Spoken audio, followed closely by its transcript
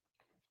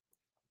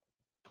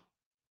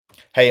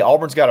Hey,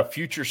 Auburn's got a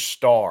future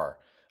star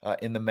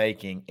in the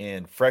making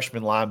in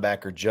freshman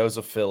linebacker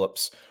Joseph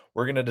Phillips.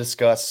 We're going to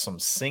discuss some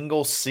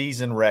single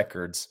season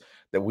records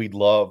that we'd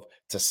love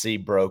to see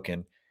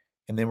broken.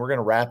 And then we're going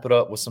to wrap it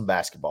up with some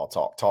basketball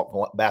talk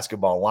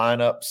basketball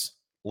lineups,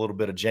 a little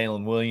bit of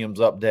Jalen Williams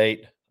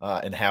update,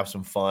 and have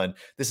some fun.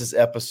 This is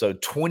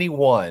episode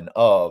 21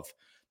 of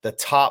the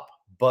Top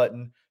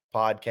Button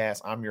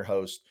Podcast. I'm your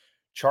host,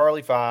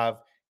 Charlie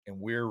Five, and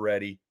we're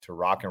ready to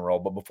rock and roll.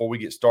 But before we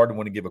get started, I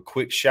want to give a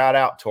quick shout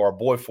out to our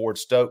boy Ford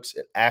Stokes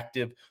at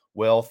Active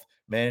Wealth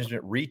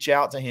Management. Reach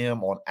out to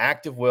him on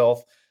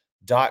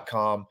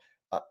activewealth.com.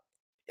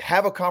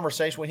 Have a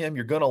conversation with him.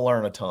 You're going to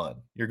learn a ton.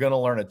 You're going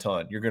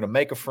to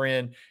make a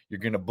friend. You're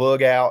going to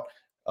bug out,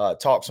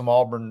 talk some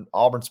Auburn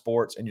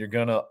sports, and you're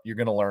going to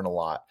learn a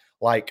lot.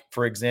 Like,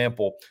 for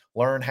example,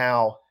 learn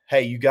how,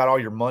 hey, you got all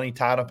your money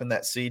tied up in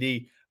that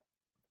CD,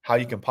 how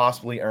you can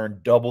possibly earn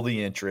double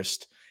the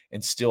interest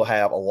and still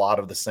have a lot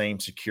of the same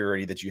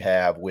security that you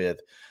have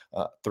with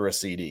through a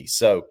CD.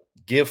 So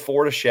give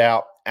Ford a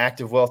shout,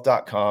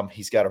 activewealth.com.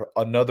 He's got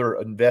another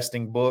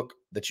investing book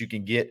that you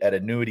can get at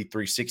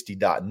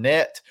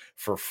annuity360.net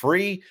for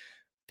free,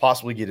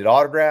 possibly get it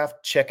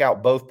autographed. Check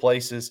out both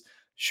places,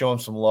 show him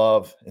some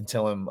love, and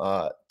tell him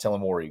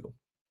War Eagle.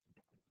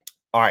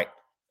 All right.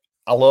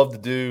 I love to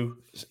do,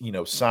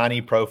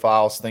 signee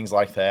profiles, things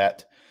like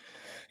that.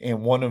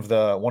 And one of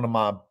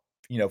my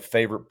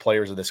favorite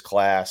players of this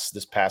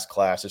past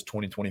class, this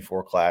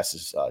 2024 class,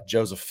 is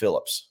Joseph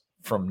Phillips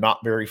from not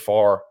very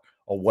far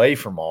away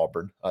from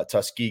Auburn,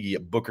 Tuskegee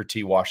at Booker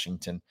T.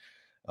 Washington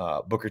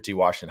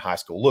High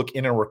School. Look,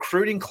 in a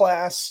recruiting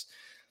class,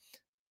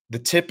 the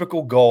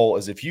typical goal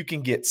is if you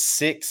can get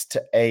 6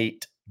 to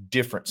 8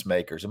 difference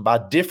makers. And by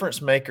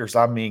difference makers,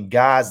 I mean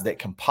guys that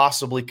can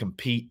possibly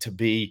compete to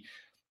be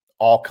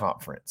all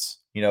conference,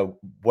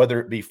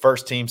 whether it be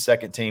first team,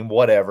 second team,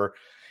 whatever.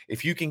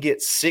 If you can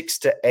get 6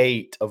 to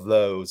 8 of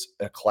those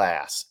a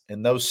class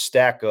and those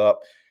stack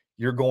up,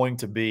 you're going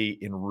to be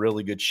in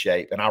really good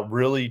shape. And I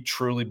really,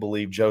 truly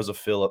believe Joseph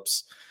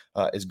Phillips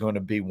is going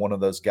to be one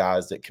of those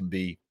guys that can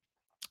be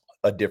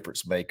a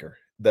difference maker.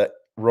 The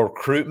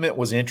recruitment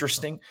was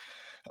interesting.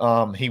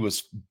 He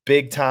was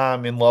big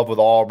time in love with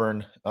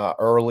Auburn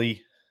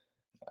early,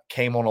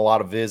 came on a lot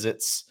of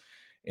visits.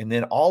 And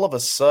then all of a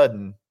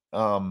sudden,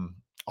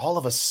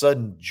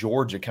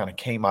 Georgia kind of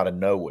came out of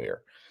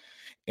nowhere.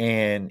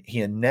 And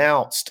he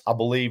announced, I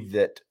believe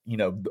that,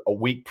 a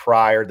week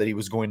prior that he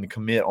was going to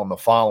commit on the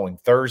following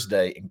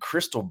Thursday, and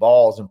crystal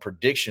balls and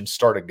predictions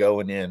started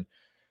going in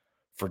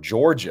for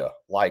Georgia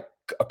like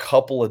a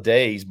couple of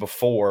days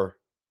before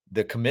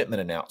the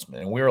commitment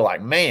announcement. And we were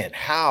like, man,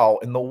 how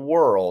in the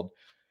world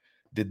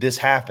did this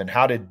happen?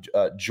 How did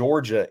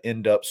Georgia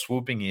end up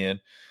swooping in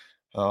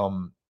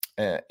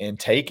and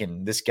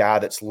taking this guy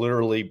that's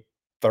literally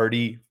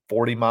 30,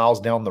 40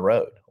 miles down the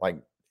road? Like,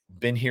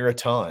 been here a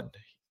ton.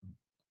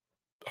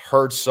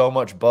 Heard so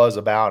much buzz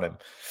about him.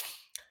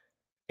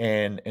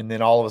 And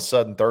then all of a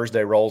sudden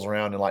Thursday rolls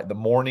around, and like the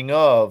morning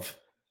of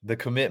the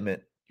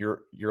commitment,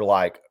 you're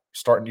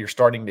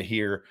starting to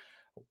hear,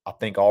 I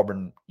think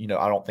Auburn, I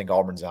don't think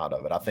Auburn's out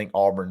of it. I think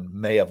Auburn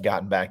may have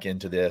gotten back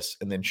into this.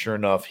 And then sure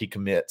enough, he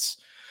commits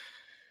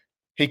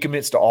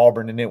to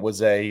Auburn, and it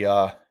was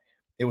a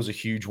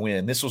huge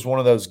win. This was one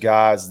of those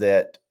guys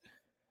that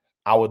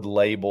I would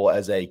label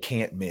as a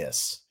can't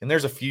miss. And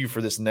there's a few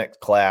for this next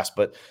class,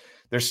 but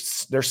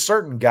there's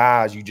certain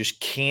guys you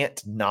just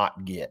can't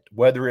not get,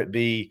 whether it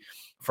be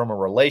from a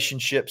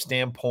relationship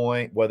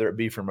standpoint, whether it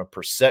be from a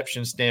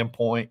perception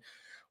standpoint,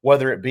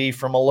 whether it be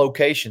from a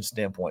location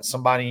standpoint,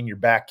 somebody in your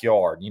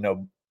backyard,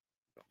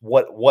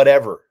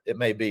 whatever it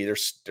may be.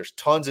 There's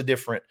tons of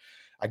different,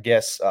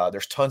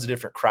 there's tons of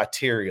different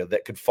criteria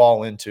that could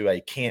fall into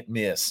a can't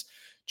miss.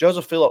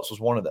 Joseph Phillips was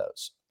one of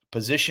those.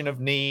 Position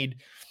of need,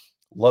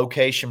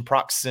 location,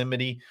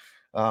 proximity,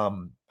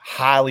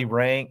 highly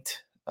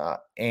ranked,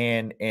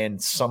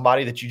 and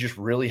somebody that you just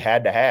really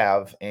had to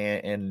have,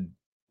 and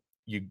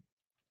you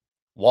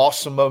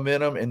lost some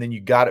momentum, and then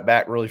you got it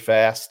back really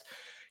fast.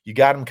 You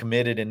got him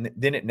committed, and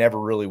then it never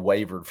really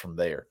wavered from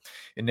there.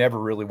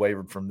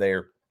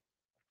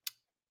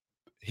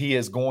 He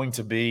is going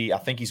to be, I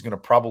think he's going to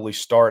probably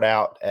start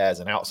out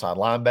as an outside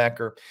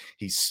linebacker.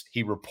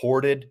 He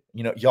reported,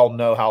 y'all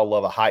know how I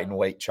love a height and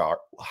weight chart.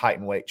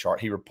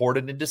 He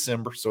reported in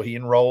December, so he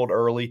enrolled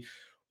early,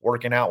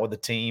 working out with the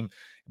team.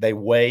 They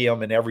weigh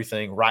him and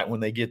everything right when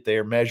they get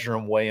there, measure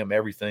him, weigh him,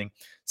 everything.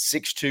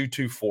 6'2",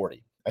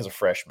 240 as a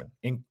freshman.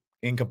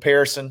 In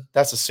comparison,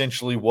 that's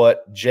essentially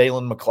what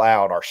Jalen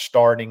McLeod, our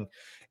starting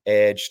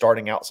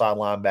outside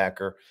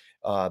linebacker,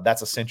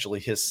 that's essentially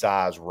his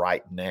size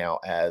right now,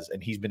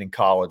 and he's been in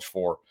college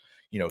for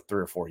 3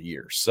 or 4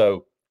 years.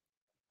 So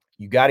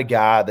you got a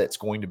guy that's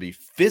going to be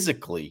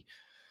physically,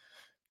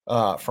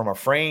 from a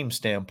frame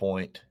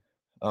standpoint,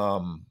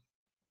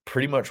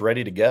 pretty much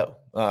ready to go.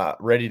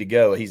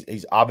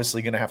 He's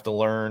obviously going to have to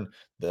learn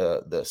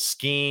the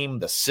scheme,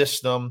 the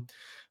system,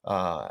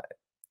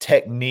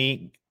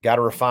 technique. Got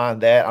to refine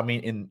that. I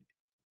mean,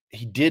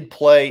 he did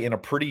play in a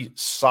pretty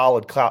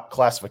solid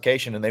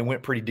classification, and they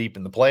went pretty deep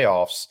in the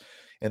playoffs,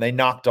 and they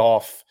knocked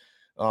off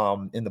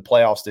in the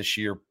playoffs this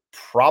year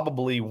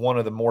probably one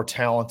of the more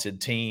talented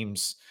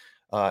teams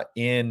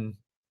in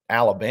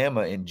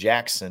Alabama, in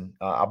Jackson,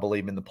 I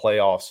believe, in the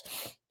playoffs.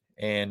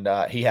 And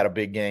he had a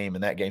big game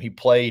in that game. He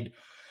played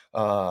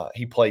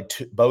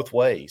both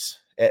ways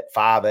at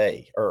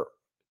 5A or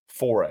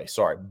 4A.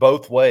 Sorry,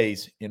 both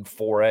ways in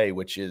 4A,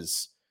 which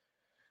is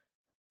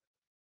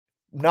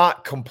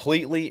not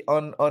completely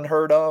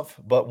unheard of.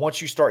 But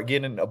once you start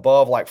getting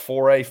above like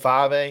 4A,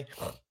 5A,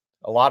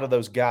 a lot of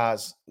those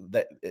guys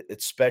that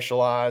it's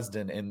specialized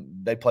and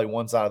they play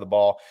one side of the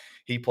ball.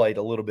 He played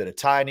a little bit of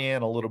tight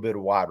end, a little bit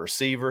of wide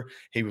receiver.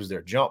 He was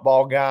their jump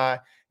ball guy.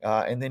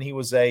 And then he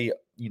was a,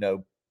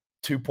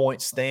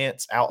 2-point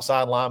stance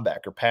outside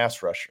linebacker,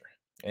 pass rusher.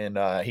 And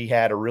he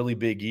had a really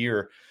big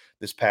year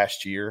this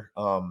past year.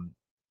 I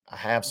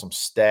have some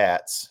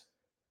stats.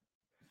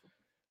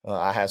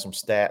 I have some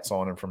stats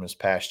on him from his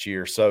past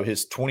year. So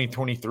his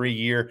 2023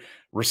 year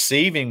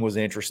receiving was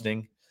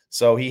interesting.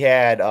 So he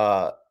had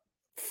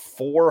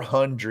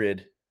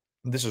 400.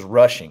 This is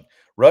rushing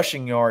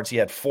yards. He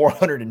had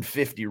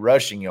 450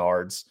 rushing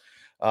yards.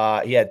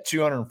 He had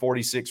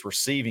 246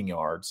 receiving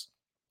yards,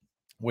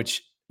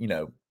 which,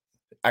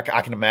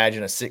 I can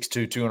imagine a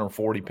 6'2",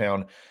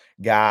 240-pound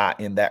guy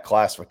in that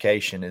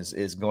classification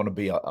is going to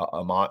be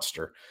a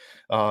monster.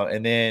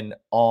 And then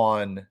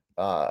on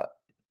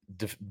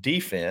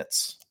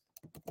defense,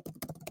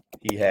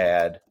 he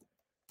had,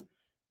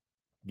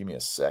 give me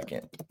a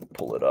second,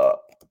 pull it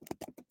up.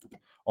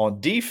 On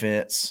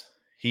defense,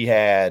 he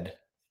had,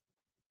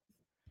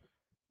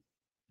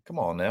 come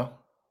on now,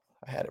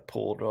 I had it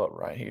pulled up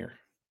right here.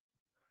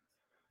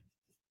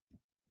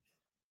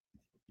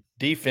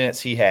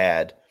 Defense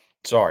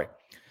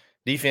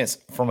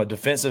from a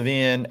defensive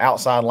end,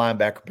 outside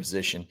linebacker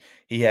position,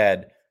 he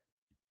had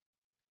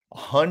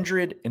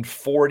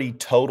 140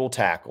 total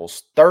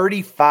tackles,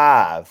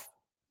 35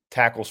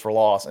 tackles for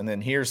loss. And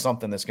then here's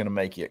something that's going to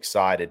make you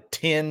excited: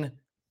 10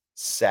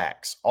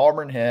 sacks.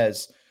 Auburn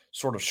has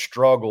sort of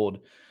struggled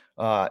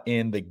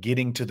in the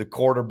getting to the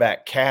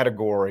quarterback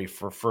category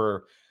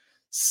for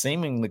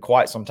seemingly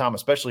quite some time,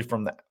 especially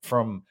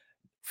from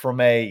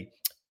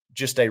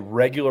just a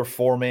regular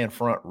four-man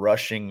front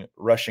rushing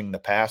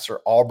the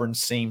passer. Auburn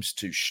seems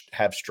to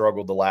have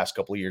struggled the last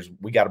couple of years.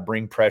 We got to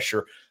bring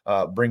pressure,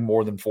 bring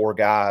more than four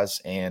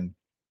guys, and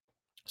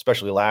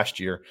especially last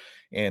year.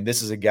 And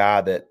this is a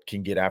guy that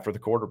can get after the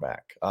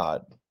quarterback.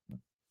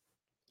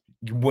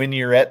 When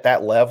you're at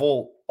that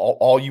level,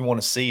 all you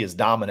want to see is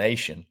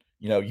domination.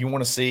 You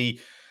want to see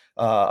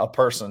a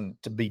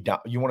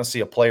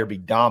player be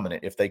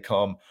dominant if they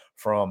come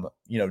from,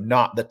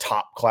 not the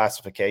top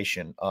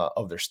classification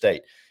of their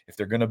state. If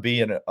they're going to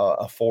be in a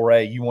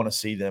 4A, you want to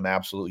see them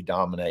absolutely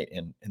dominate.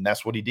 And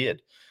that's what he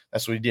did.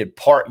 That's what he did.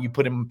 You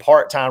put him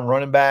part-time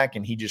running back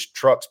and he just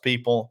trucks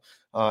people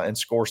and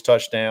scores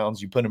touchdowns.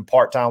 You put him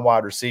part-time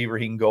wide receiver,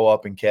 he can go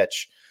up and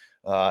catch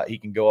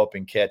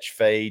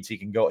fades. He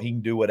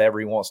can do whatever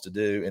he wants to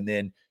do. And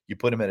then you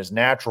put him at his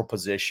natural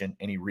position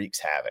and he wreaks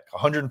havoc.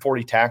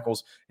 140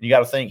 tackles. And you got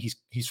to think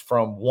he's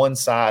from one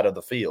side of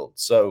the field.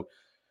 So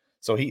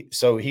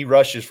he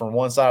rushes from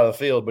one side of the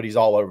field, but he's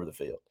all over the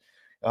field.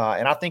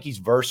 And I think he's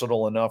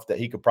versatile enough that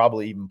he could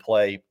probably even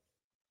play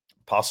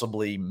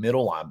possibly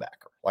middle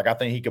linebacker. Like, I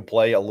think he could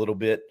play a little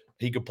bit.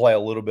 He could play a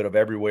little bit of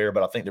everywhere,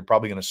 but I think they're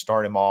probably going to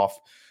start him off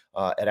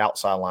at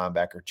outside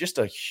linebacker. Just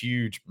a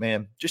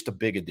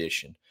big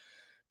addition.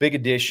 Big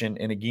addition.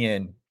 And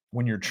again,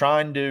 when you're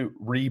trying to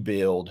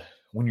rebuild,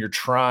 when you're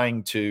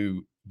trying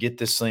to get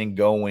this thing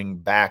going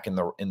back in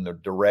the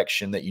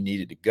direction that you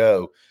needed to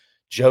go,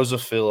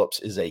 Joseph Phillips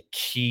is a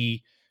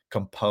key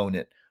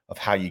component of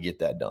how you get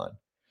that done.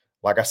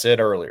 Like I said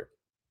earlier,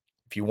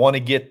 if you want to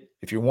get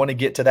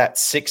to that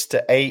 6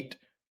 to 8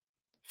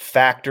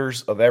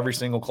 factors of every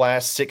single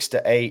class, 6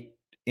 to 8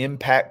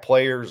 impact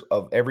players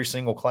of every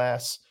single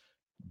class,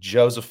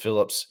 Joseph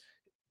Phillips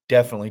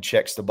definitely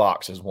checks the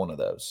box as one of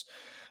those.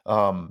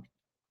 And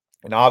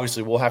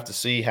obviously we'll have to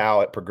see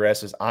how it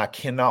progresses. I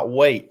cannot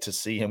wait to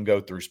see him go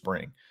through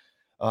spring.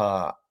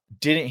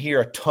 Didn't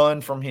hear a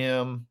ton from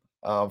him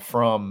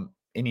from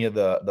any of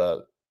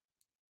the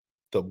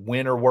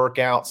winter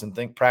workouts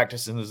and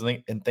practices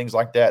and things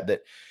like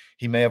that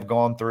he may have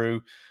gone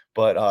through.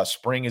 But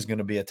spring is going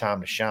to be a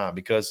time to shine,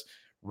 because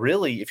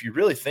really, if you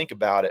really think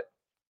about it,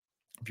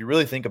 you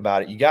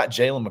got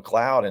Jalen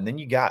McLeod, and then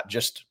you got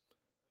just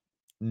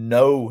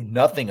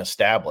nothing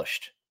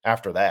established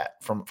after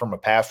that from a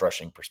pass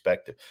rushing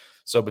perspective.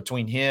 So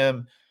between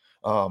him,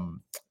 Jamonta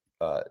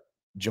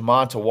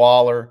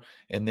Waller,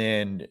 and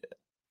then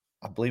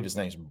I believe his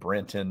name's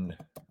Brenton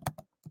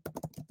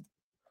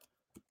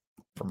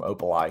from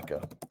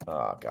Opelika.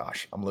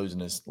 Gosh, I'm losing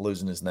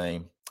his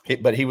name.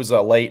 But he was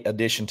a late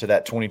addition to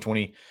that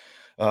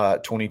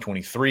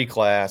 2023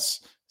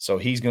 class. So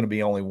he's going to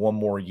be only one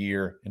more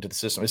year into the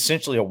system.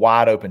 Essentially a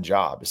wide open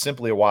job.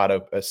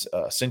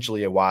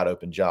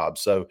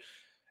 So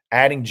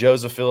adding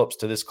Joseph Phillips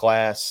to this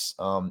class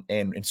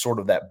and sort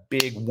of that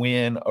big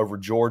win over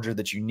Georgia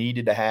that you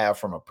needed to have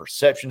from a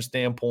perception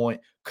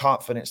standpoint,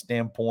 confidence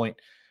standpoint.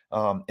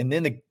 And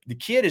then the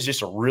kid is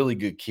just a really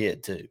good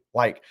kid too.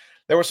 Like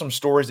there were some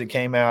stories that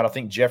came out. I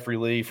think Jeffrey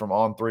Lee from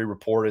On3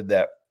 reported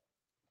that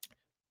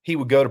he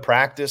would go to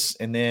practice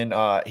and then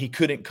he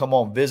couldn't come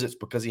on visits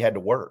because he had to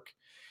work.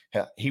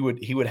 He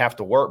would have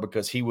to work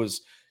because he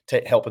was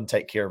helping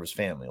take care of his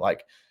family.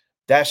 Like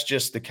that's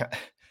just the kind.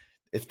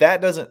 If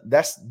that doesn't,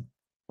 that's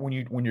when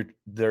you're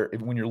there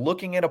when you're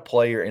looking at a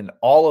player and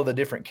all of the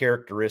different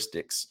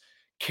characteristics.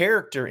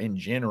 Character in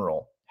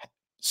general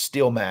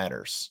still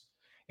matters,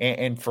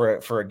 and for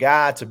a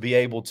guy to be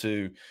able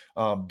to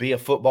be a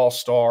football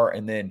star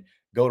and then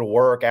go to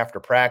work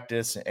after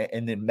practice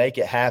and then make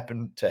it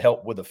happen to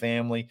help with the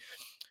family.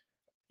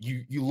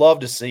 You love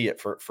to see it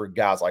for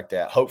guys like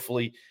that.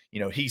 Hopefully,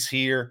 he's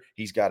here.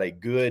 He's got a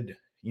good,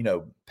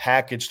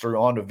 package through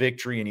On to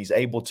Victory, and he's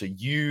able to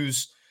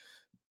use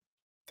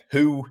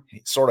who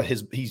sort of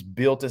he's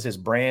built as his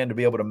brand to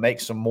be able to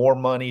make some more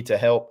money to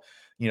help,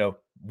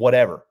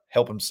 whatever,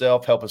 help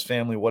himself, help his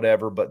family,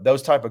 whatever. But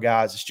those type of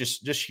guys, it's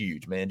just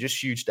huge, man.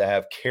 Just huge to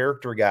have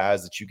character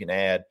guys that you can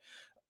add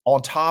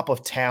on top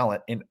of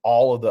talent in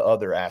all of the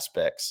other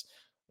aspects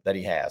that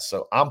he has.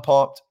 So I'm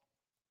pumped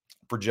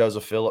for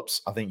Joseph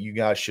Phillips. I think you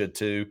guys should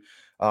too.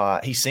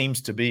 He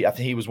seems to be, I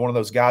think he was one of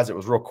those guys that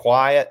was real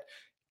quiet,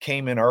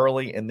 came in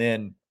early, and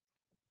then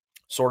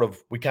sort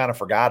of we kind of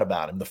forgot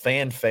about him. The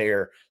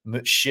fanfare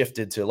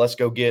shifted to let's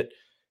go get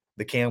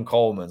the Cam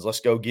Colemans.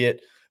 Let's go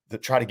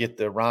try to get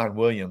the Ryan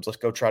Williams. Let's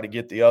go try to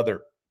get the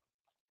other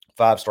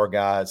five-star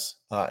guys.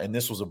 And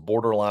this was a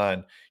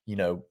borderline,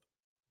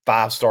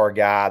 five-star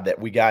guy that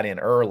we got in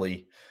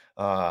early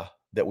that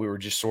we were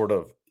just sort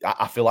of,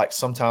 I feel like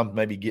sometimes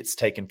maybe gets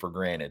taken for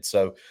granted.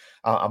 So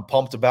I'm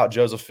pumped about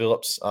Joseph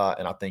Phillips,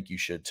 and I think you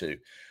should too.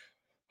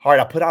 All right,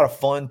 I put out a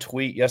fun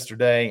tweet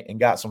yesterday and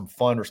got some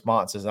fun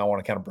responses, and I want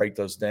to kind of break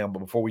those down. But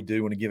before we do,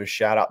 I want to give a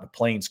shout out to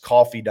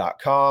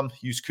plainscoffee.com.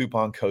 Use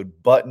coupon code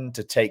BUTTON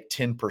to take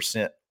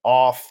 10%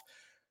 off.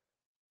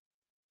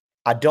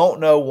 I don't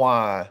know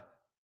why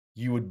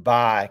you would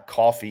buy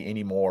coffee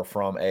anymore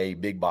from a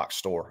big box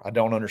store. I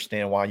don't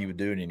understand why you would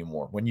do it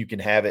anymore when you can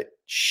have it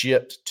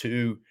shipped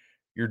to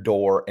your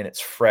door and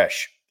it's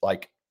fresh,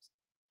 like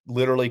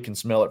literally can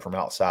smell it from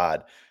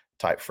outside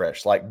type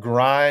fresh, like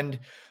grind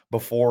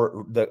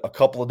before a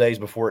couple of days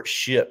before it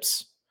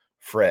ships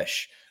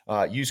fresh.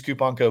 Use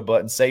coupon code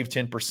BUTTON, save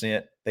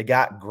 10%. They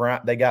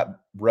got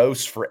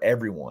roasts for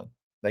everyone.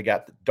 They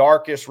got the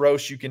darkest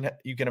roast you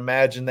can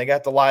imagine. They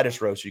got the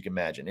lightest roast you can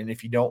imagine. And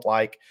if you don't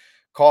like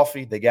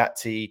coffee, they got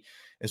tea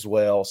as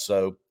well.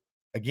 So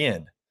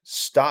again,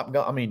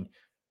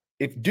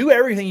 do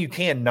everything you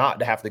can not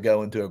to have to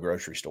go into a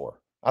grocery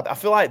store. I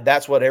feel like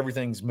that's what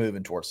everything's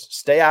moving towards.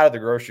 Stay out of the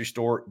grocery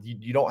store.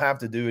 You don't have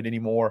to do it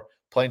anymore.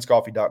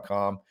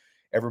 Plainscoffee.com.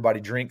 Everybody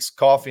drinks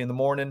coffee in the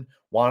morning.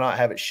 Why not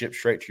have it shipped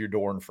straight to your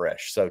door and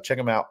fresh? So check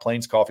them out,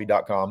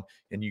 plainscoffee.com.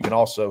 And you can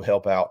also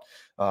help out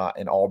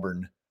an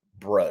Auburn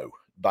bro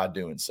by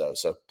doing so.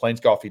 So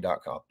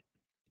plainscoffee.com.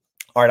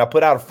 All right, I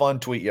put out a fun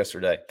tweet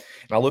yesterday,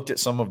 and I looked at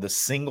some of the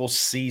single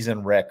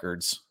season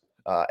records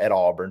at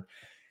Auburn.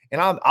 And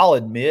I'll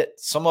admit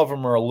some of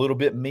them are a little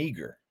bit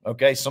meager.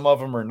 Okay. Some of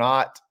them are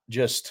not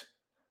just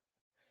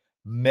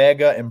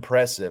mega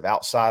impressive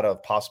outside of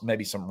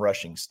maybe some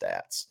rushing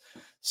stats.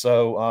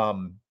 So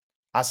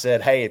I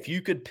said, hey, if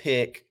you could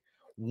pick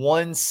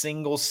one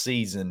single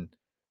season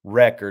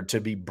record to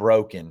be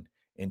broken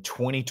in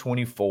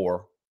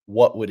 2024,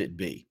 what would it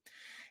be?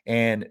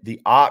 And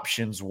the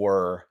options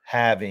were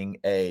having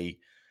a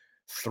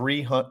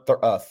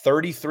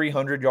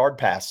 3,300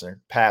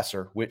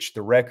 passer, which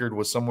the record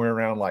was somewhere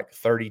around like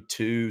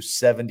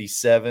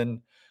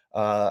 3277,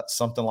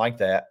 something like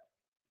that.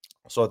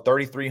 So a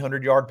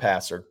 3,300 yard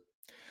passer,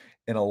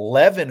 an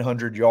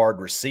 1,100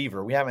 yard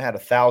receiver. We haven't had a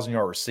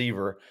 1,000-yard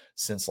receiver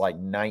since like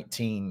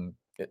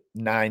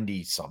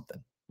 1990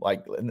 something.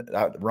 Like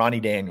Ronnie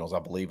Daniels, I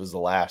believe, was the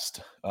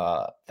last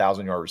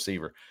 1,000-yard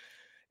receiver,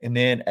 and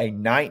then a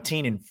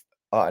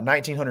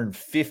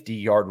 1,950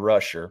 yard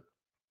rusher,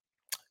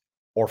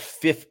 or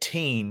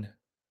 15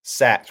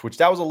 sacks, which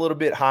that was a little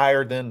bit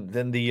higher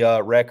than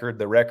the record.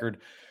 The record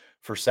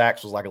for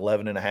sacks was like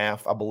 11 and a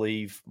half, I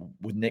believe,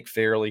 with Nick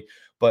Fairley.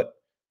 But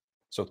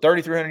so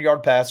 3,300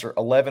 yard passer,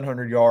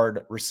 1,100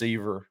 yard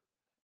receiver,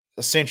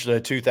 essentially a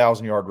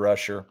 2,000 yard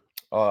rusher,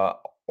 or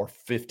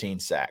 15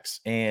 sacks.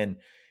 And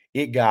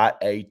it got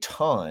a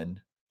ton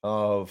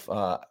of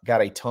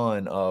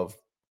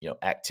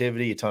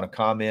activity, a ton of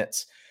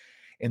comments.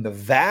 And the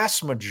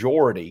vast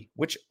majority,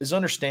 which is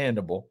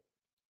understandable,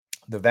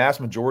 the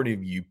vast majority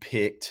of you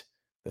picked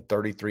the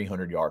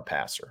 3,300 yard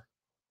passer,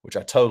 which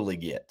I totally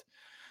get.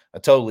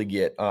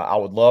 I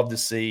would love to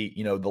see,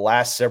 the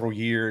last several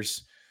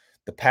years,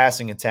 the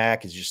passing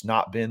attack has just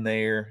not been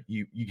there.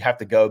 You have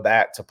to go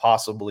back to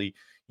possibly,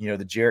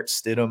 the Jarrett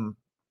Stidham,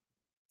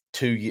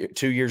 2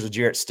 years of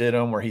Jarrett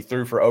Stidham, where he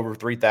threw for over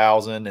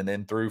 3,000 and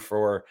then threw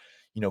for,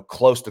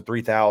 close to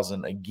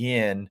 3,000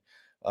 again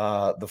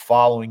the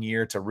following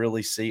year to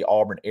really see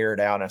Auburn air it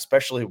out, and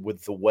especially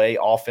with the way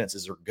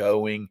offenses are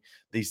going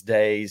these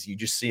days. You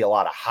just see a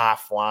lot of high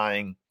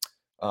flying,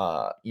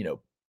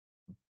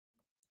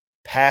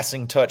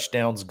 passing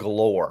touchdowns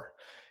galore.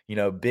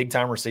 Big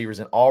time receivers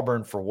in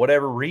Auburn, for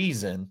whatever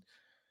reason,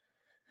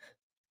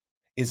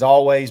 is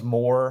always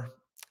more.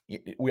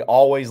 We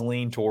always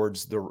lean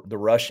towards the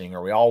rushing,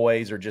 or we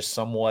always are just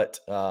somewhat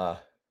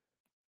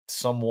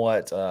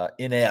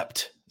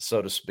inept,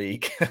 so to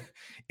speak,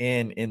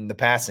 in the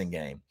passing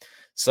game.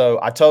 So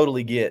I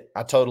totally get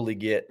the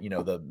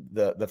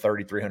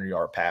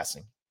 3,300-yard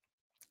passing.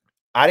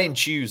 I didn't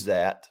choose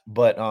that,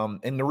 but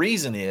and the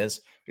reason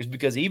is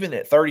because even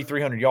at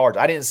 3,300 yards,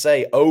 I didn't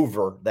say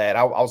over that.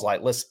 I was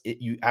like,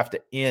 you have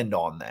to end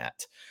on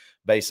that,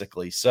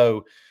 basically.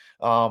 So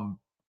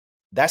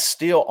that's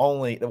still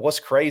only. What's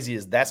crazy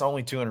is that's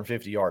only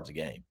 250 yards a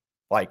game.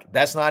 Like,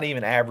 that's not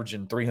even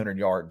averaging 300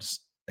 yards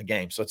a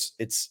game. So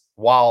it's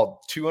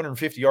while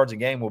 250 yards a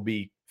game will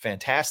be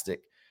fantastic,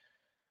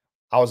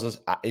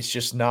 it's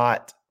just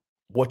not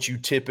what you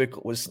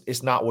typically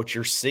it's not what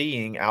you're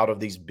seeing out of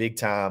these big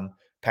time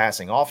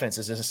passing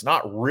offenses. And it's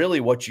not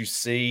really what you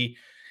see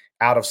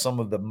out of some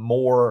of the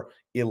more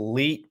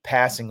elite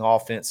passing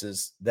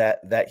offenses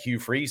that Hugh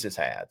Freeze has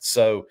had.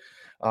 So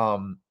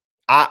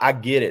I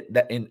get it.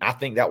 And I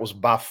think that was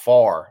by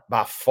far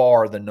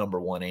the number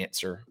one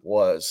answer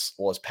was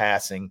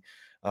passing.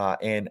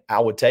 And I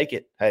would take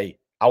it. Hey,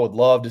 I would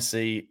love to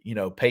see,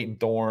 Peyton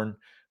Thorne,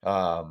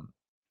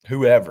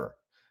 whoever,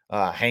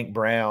 Hank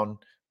Brown,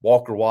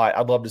 Walker White.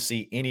 I'd love to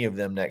see any of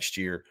them next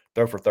year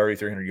throw for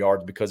 3,300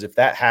 yards, because if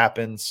that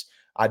happens,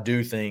 I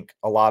do think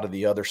a lot of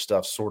the other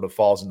stuff sort of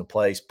falls into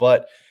place.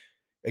 But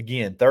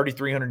again,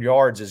 3,300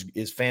 yards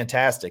is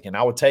fantastic, and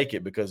I would take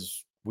it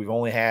because we've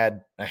only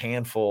had a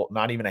handful,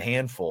 not even a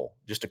handful,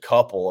 just a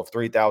couple of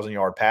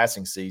 3,000-yard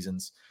passing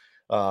seasons.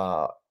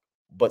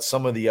 But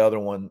some of the other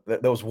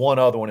there was one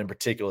other one in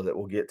particular that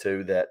we'll get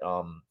to that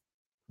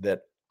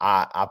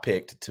I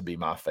picked to be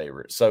my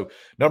favorite. So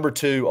number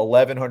 2,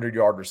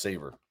 1,100-yard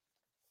receiver.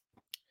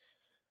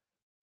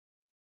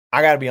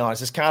 I got to be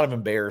honest, it's kind of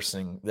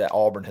embarrassing that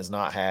Auburn has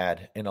not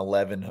had an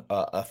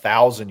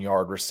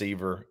 1,000-yard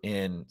receiver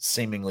in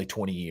seemingly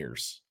 20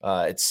 years.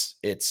 It's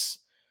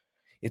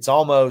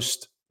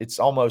almost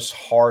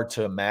hard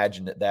to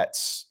imagine that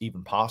that's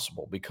even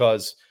possible,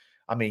 because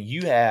I mean,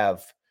 you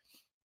have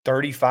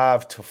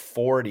 35 to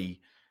 40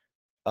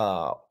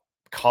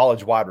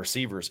 college wide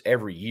receivers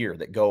every year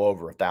that go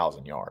over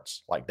 1,000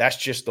 yards. Like, that's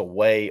just the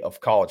way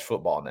of college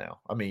football now.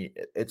 I mean,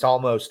 it's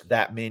almost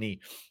that many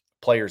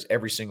players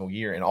every single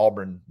year, and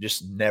Auburn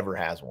just never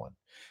has one.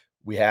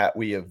 We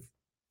haven't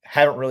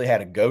really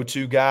had a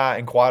go-to guy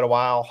in quite a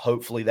while.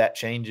 Hopefully that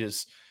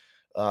changes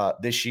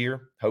this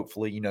year.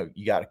 Hopefully,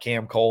 you got a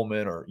Cam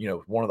Coleman, or,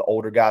 one of the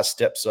older guys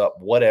steps up,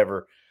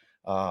 whatever.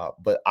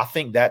 But I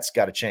think that's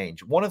got to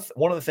change. One of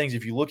the things,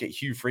 if you look at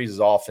Hugh Freeze's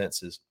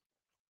offenses,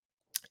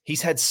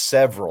 he's had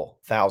several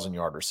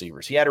 1,000-yard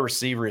receivers. He had a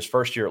receiver his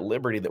first year at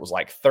Liberty that was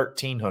like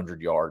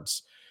 1,300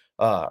 yards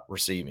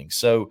receiving.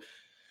 So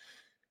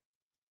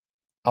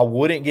I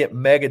wouldn't get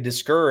mega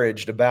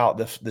discouraged about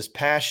this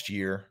past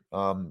year,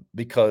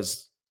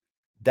 because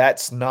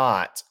that's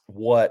not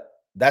the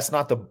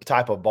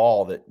type of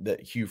ball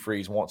that Hugh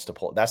Freeze wants to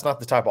play. That's not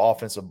the type of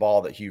offensive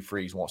ball that Hugh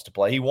Freeze wants to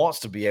play. He wants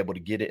to be able to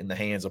get it in the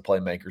hands of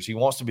playmakers. He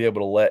wants to be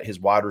able to let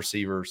his wide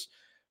receivers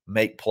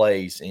make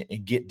plays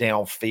and get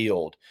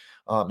downfield,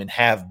 and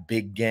have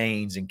big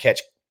gains and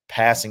catch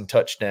passing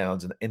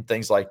touchdowns and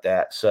things like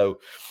that. So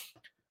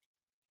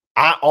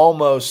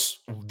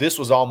this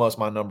was almost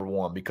my number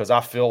one, because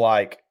I feel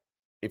like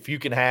if you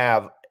can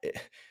I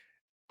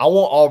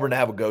want Auburn to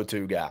have a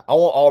go-to guy. I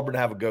want Auburn to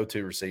have a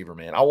go-to receiver,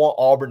 man. I want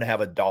Auburn to have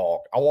a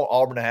dog. I want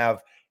Auburn to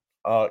have,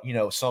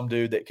 some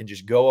dude that can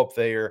just go up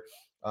there.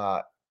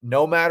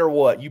 No matter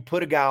what, you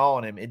put a guy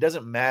on him, it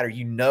doesn't matter.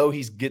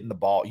 He's getting the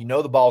ball.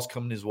 The ball's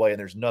coming his way, and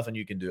there's nothing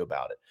you can do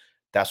about it.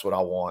 That's what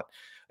I want.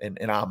 And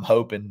I'm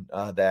hoping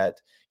that,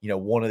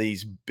 one of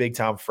these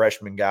big-time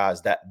freshman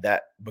guys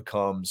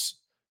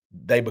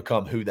they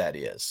become who that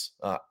is.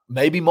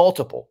 Maybe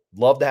multiple.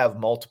 Love to have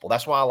multiple.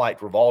 That's why I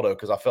liked Rivaldo,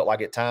 because I felt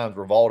like at times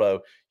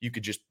Rivaldo, you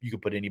could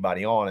put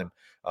anybody on him,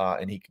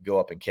 and he could go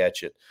up and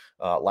catch it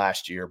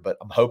last year. But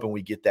I'm hoping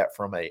we get that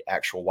from a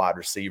actual wide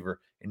receiver,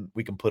 and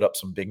we can put up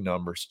some big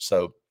numbers.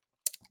 So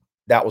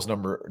that was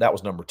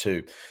number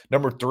 2.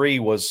 Number 3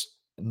 was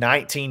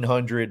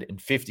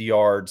 1,950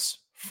 yards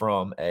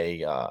from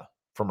a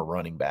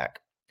running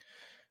back.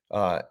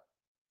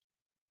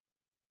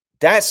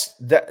 That's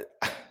that.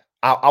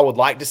 I would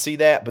like to see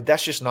that, but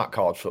that's just not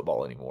college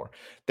football anymore.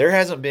 There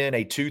hasn't been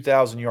a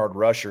 2,000-yard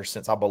rusher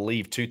since, I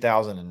believe,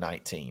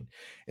 2019.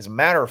 As a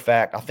matter of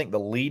fact, I think the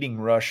leading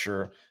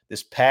rusher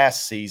this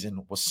past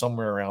season was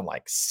somewhere around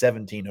like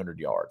 1,700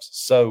 yards.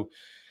 So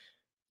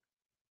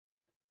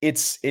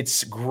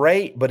it's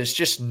great, but it's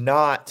just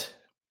not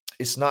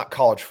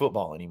college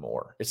football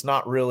anymore. It's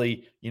not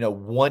really,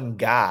 one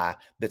guy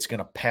that's going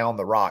to pound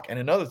the rock. And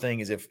another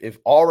thing is, if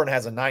Auburn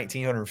has a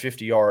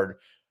 1,950-yard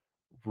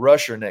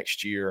rusher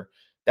next year,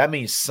 that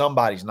means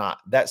somebody's not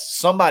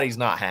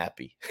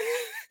happy.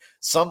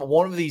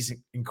 One of these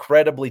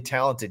incredibly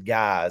talented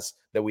guys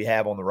that we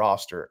have on the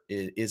roster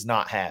is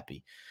not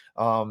happy.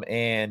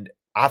 And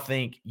I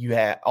think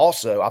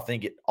I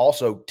think it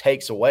also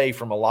takes away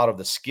from a lot of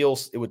the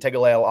skills. It would take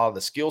away a lot of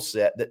the skill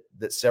set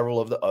that several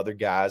of the other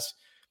guys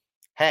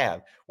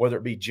have, whether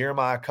it be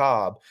Jeremiah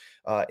Cobb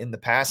in the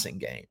passing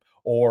game,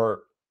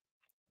 or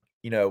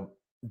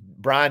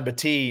Brian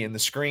Battie in the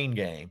screen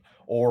game,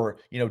 or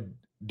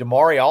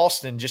Damari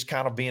Alston just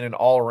kind of being an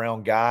all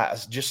around guy,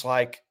 just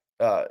like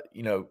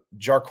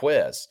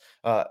Jarquez.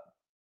 I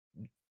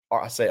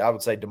would say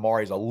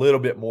Damari is a little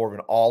bit more of an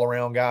all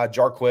around guy.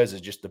 Jarquez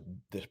is just the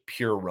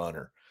pure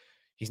runner.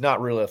 He's not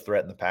really a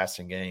threat in the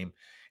passing game.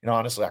 And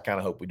honestly, I kind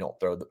of hope we don't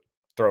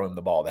throw him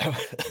the ball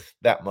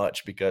that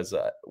much, because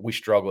we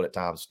struggled at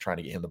times trying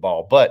to get him the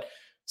ball. But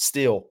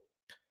still,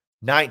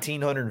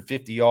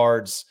 1,950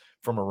 yards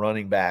from a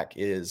running back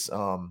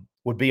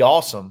would be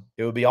awesome.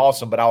 It would be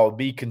awesome, but I would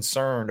be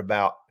concerned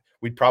about,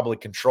 we'd probably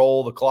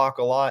control the clock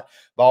a lot,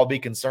 but I'll be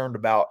concerned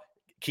about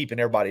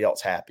keeping everybody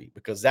else happy,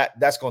 because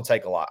that's going to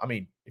take a lot. I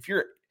mean, if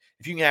you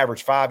can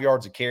average 5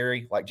 yards a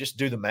carry, like, just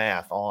do the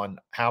math on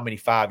how many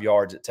 5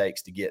 yards it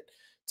takes to get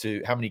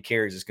to, how many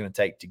carries it's going to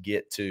take to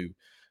get to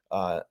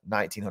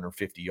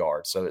 1,950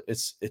 yards. So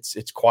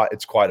it's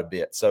quite a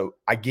bit. So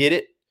I get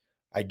it,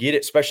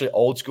 especially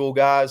old school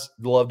guys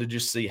love to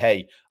just see,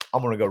 hey,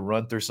 I'm going to go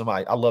run through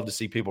somebody. I love to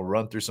see people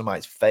run through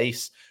somebody's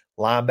face.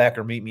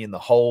 Linebacker, meet me in the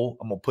hole.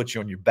 I'm going to put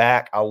you on your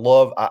back.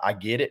 I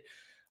get it.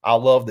 I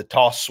love the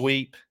toss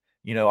sweep.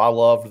 I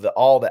love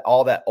all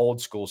that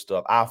old school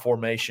stuff. I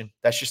formation.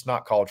 That's just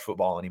not college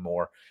football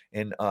anymore.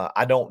 And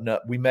I don't know.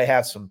 We may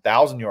have some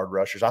 1,000-yard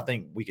rushers. I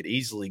think we could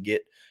easily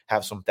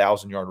have some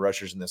 1,000-yard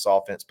rushers in this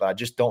offense, but I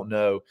just don't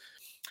know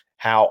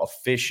how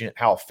efficient,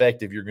 how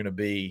effective you're going to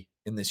be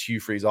in this Hugh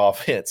Freeze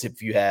offense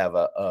if you have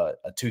a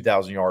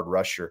 2,000-yard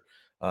rusher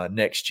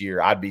next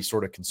year. I'd be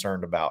sort of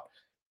concerned about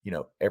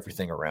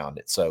everything around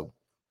it. So,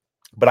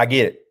 but I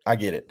get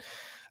it.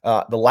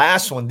 The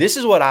last one, this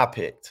is what I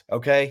picked.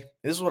 Okay,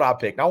 this is what I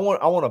picked. I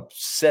want to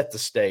set the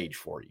stage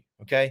for you.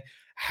 Okay,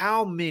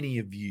 how many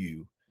of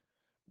you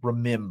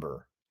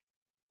remember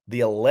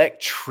the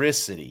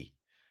electricity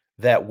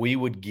that we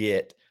would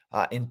get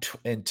in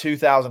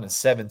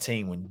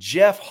 2017 when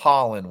Jeff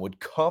Holland would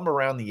come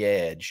around the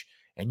edge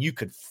and you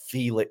could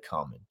feel it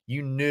coming?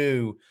 You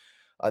knew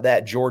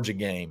that Georgia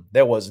game,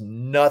 there was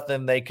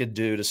nothing they could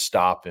do to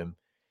stop him,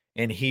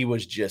 and he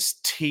was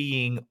just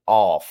teeing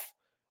off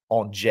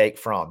on Jake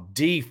Fromm.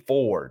 D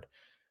Ford,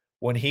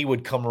 when he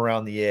would come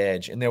around the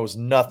edge, and there was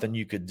nothing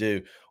you could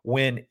do.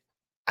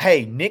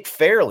 Nick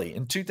Fairley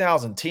in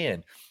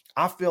 2010,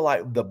 I feel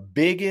like the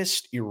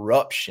biggest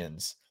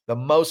eruptions, the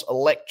most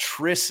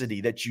electricity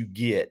that you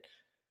get,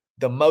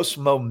 the most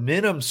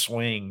momentum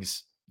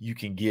swings you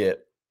can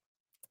get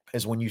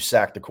is when you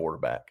sack the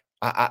quarterback.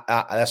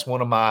 That's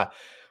one of my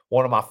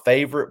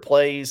favorite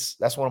plays.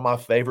 That's one of my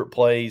favorite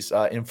plays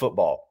in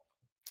football.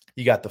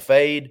 You got the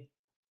fade,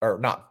 or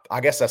not. I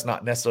guess that's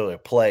not necessarily a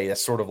play.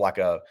 That's sort of like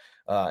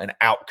an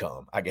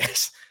outcome, I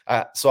guess.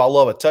 So I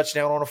love a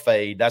touchdown on a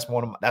fade. That's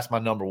my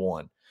number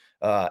one.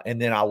 And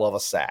then I love a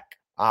sack.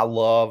 I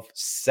love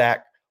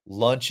sack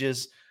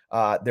lunches.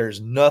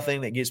 There's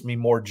nothing that gets me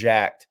more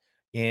jacked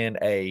during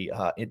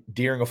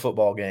a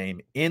football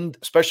game,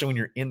 especially when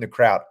you're in the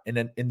crowd,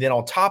 and then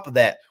on top of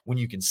that, when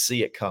you can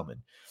see it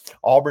coming.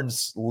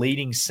 Auburn's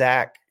leading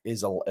sacker,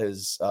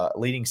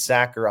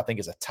 I think,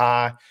 is a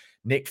tie.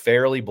 Nick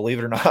Fairley, believe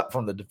it or not,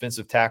 from the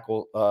defensive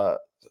tackle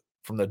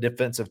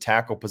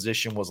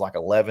position, was like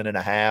 11 and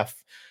a half.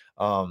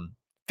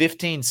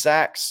 15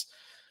 sacks.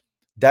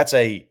 That's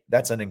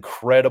an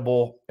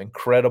incredible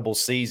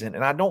season,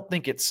 and I don't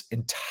think it's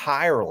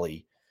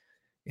entirely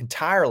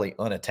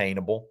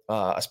unattainable,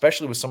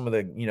 especially with some of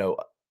the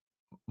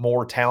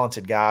more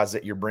talented guys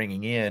that you're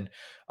bringing in.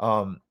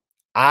 I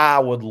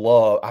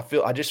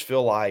just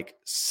feel like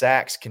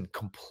sacks can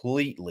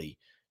completely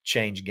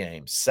change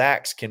games.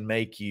 Sacks can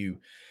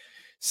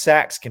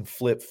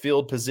flip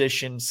field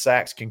position.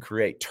 Sacks can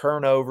create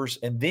turnovers,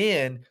 and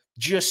then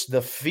just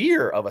the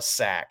fear of a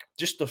sack,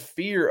 just the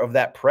fear of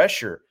that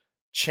pressure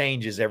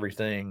changes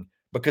everything.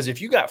 Because if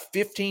you got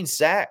 15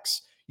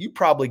 sacks, you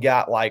probably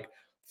got like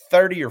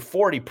 30 or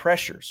 40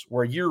 pressures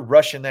where you're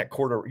rushing that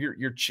quarter.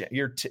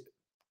 You're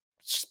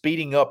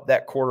speeding up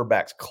that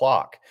quarterback's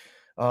clock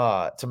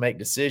to make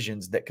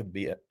decisions that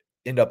could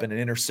end up in an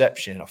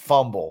interception, a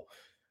fumble,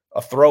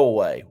 a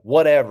throwaway,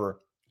 whatever.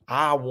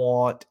 I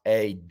want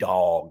a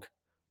dog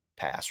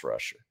pass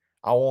rusher.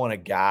 I want a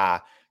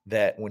guy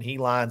that when he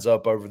lines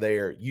up over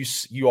there,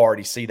 you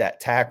already see that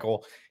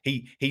tackle.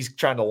 He's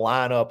trying to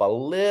line up a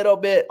little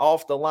bit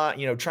off the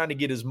line, trying to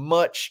get as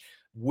much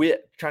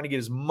width, trying to get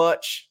as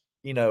much,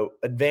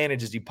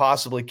 advantage as he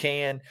possibly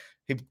can.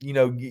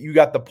 You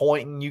got the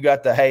pointing, you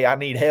got the, hey, I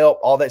need help,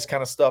 all that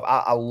kind of stuff.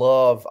 I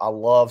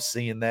love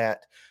seeing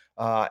that.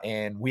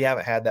 And we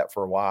haven't had that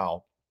for a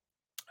while.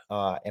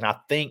 And I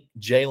think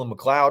Jalen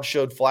McLeod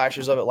showed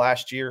flashes of it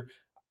last year.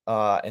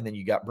 and then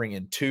you got bring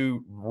in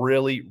two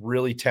really,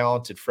 really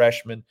talented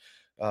freshmen.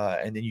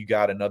 And then you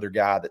got another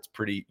guy that's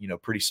pretty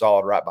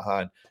solid right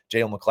behind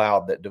Jalen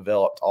McLeod that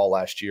developed all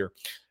last year.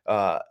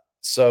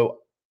 So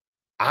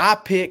I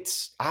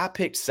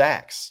picked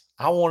sacks.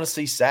 I want to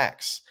see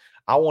sacks.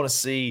 I want to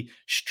see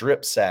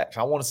strip sacks.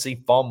 I want to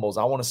see fumbles.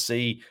 I want to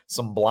see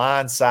some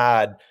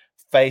blindside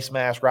face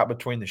mask right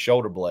between the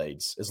shoulder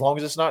blades. As long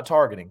as it's not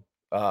targeting,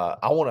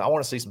 I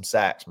want to see some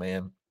sacks,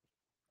 man.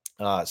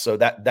 So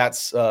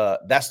that's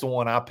the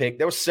one I picked.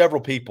 There were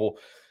several people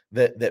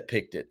that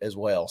picked it as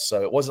well.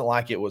 So it wasn't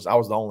like I was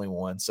the only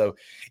one. So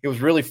it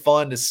was really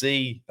fun to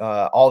see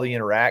all the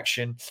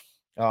interaction.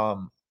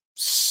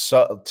 So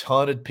a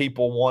ton of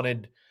people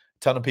wanted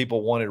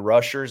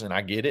rushers, and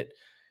I get it.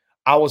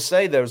 I will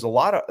say there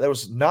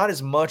was not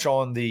as much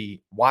on the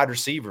wide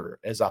receiver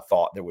as I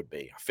thought there would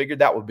be. I figured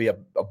that would be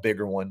a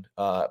bigger one,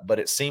 but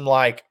it seemed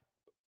like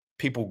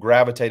people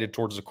gravitated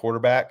towards the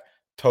quarterback.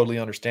 Totally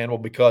understandable,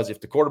 because if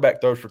the quarterback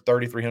throws for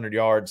 3,300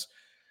 yards,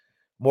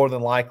 more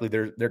than likely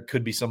there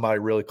could be somebody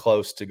really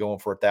close to going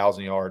for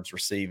 1,000 yards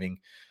receiving.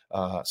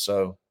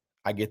 So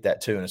I get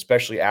that too, and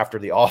especially after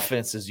the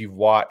offenses you've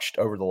watched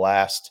over the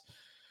last,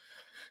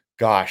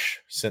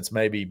 since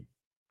maybe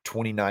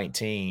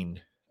 2019,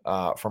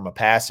 from a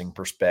passing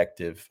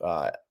perspective,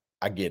 I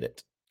get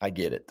it. I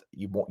get it.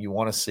 You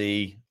want to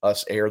see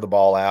us air the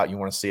ball out. You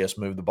want to see us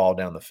move the ball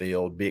down the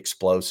field, be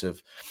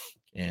explosive,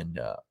 and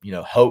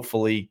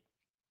hopefully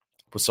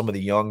with some of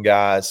the young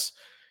guys,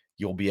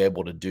 you'll be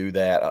able to do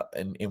that.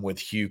 And with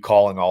Hugh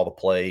calling all the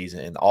plays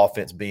and the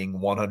offense being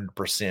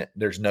 100%,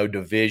 there's no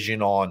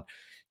division on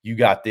you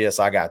got this,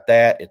 I got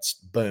that. It's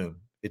boom.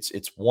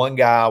 It's one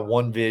guy,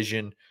 one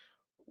vision,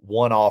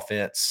 one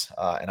offense,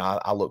 and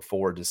I look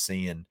forward to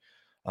seeing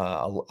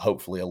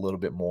hopefully a little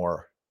bit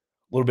more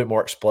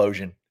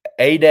explosion.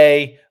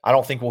 A-Day, I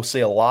don't think we'll see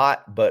a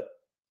lot, but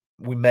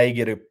we may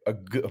get a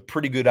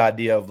pretty good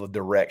idea of the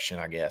direction,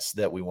 I guess,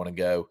 that we want to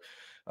go,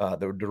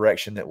 the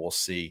direction that we'll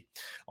see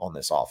on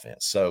this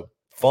offense. So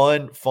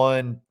fun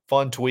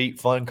tweet,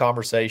 fun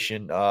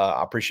conversation.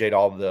 I appreciate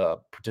all the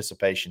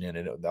participation in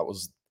it. That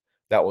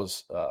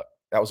was a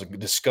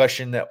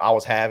discussion that I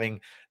was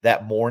having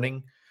that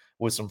morning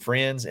with some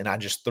friends, and I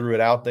just threw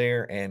it out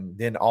there, and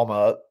then all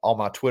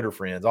my Twitter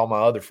friends, all my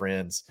other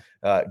friends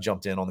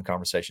jumped in on the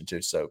conversation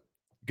too. So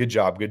good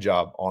job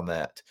on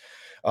that.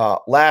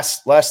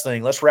 Last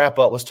thing, let's wrap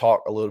up. Let's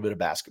talk a little bit of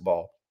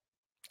basketball.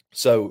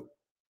 So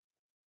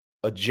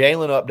a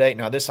Jalen update.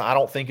 Now this I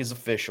don't think is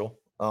official,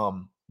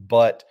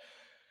 but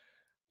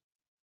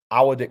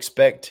I would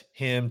expect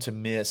him to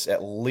miss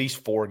at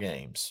least 4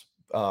 games.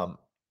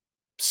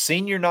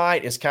 Senior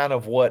night is kind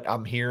of what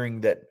I'm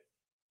hearing, that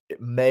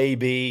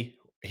maybe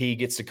he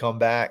gets to come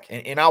back,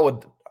 and I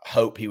would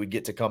hope he would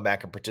get to come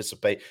back and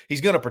participate.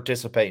 He's going to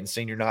participate in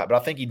senior night, but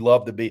I think he'd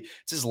love to be.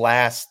 It's his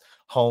last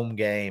home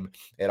game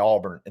at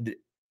Auburn,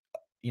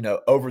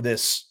 over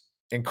this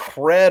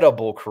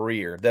incredible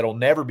career that'll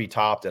never be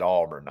topped at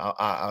Auburn.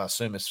 I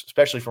assume,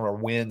 especially from a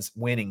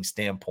winning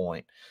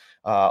standpoint.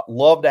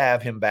 Love to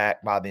have him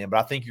back by then, but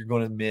I think you're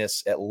going to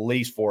miss at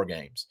least 4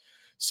 games.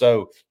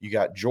 So you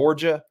got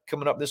Georgia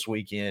coming up this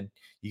weekend.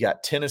 You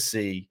got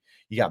Tennessee.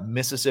 You got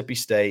Mississippi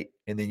State,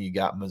 and then you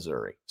got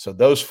Missouri. So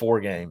those 4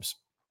 games,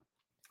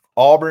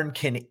 Auburn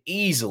can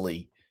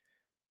easily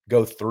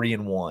go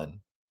 3-1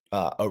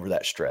 over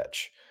that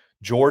stretch.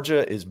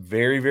 Georgia is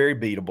very, very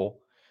beatable.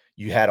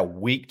 You had a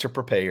week to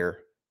prepare.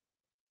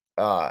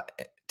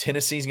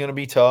 Tennessee's going to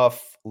be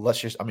tough.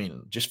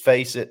 Just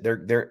face it.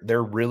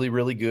 They're really,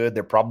 really good.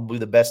 They're probably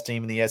the best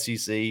team in the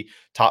SEC,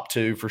 top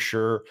 2 for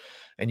sure.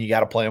 And you got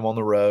to play them on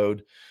the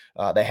road.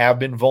 They have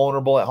been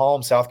vulnerable at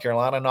home. South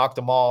Carolina knocked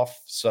them off.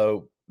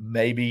 So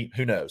maybe,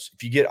 who knows?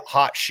 If you get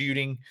hot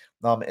shooting,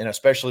 and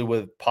especially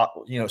with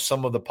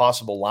some of the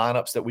possible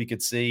lineups that we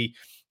could see,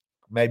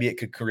 maybe it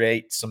could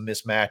create some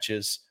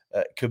mismatches.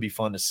 It could be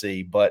fun to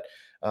see. But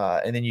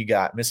and then you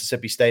got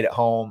Mississippi State at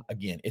home.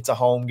 Again, it's a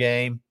home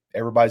game.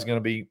 Everybody's going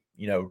to be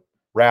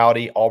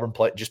rowdy. Auburn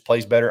just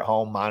plays better at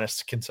home,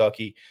 minus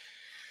Kentucky.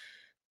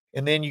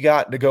 And then you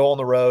got to go on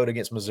the road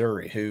against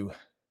Missouri, who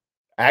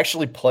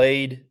actually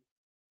played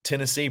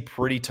Tennessee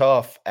pretty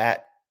tough this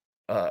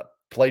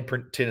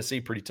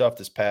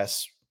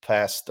past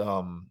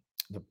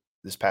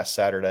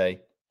Saturday.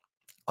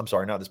 I'm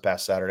sorry, not this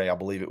past Saturday. I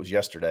believe it was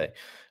yesterday.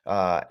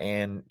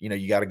 And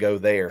you got to go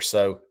there.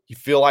 So you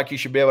feel like you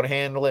should be able to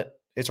handle it.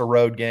 It's a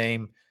road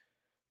game,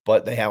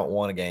 but they haven't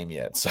won a game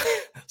yet.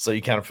 So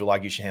you kind of feel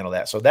like you should handle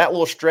that. So that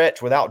little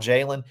stretch without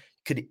Jalen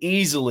could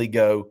easily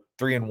go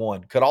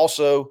 3-1. Could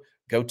also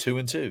go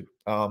 2-2.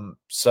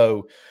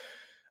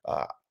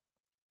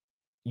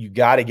 You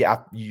got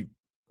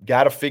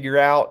to figure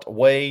out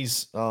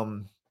ways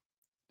to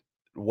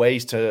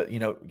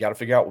got to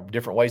figure out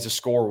different ways to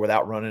score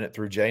without running it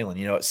through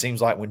Jalen. It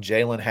seems like when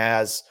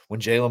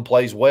Jalen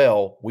plays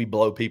well, we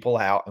blow people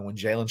out, and when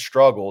Jalen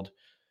struggled,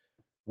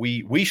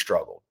 we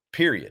struggled.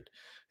 Period.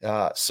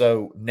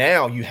 So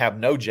now you have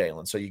no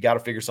Jalen. So you got to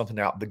figure something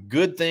out. The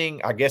good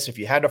thing, I guess, if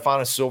you had to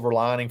find a silver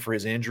lining for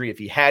his injury, if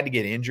he had to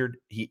get injured,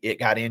 it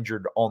got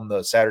injured on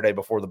the Saturday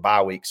before the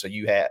bye week. So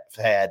you have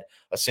had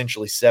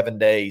essentially 7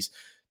 days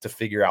to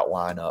figure out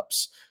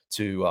lineups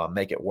to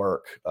make it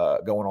work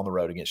going on the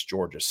road against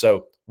Georgia.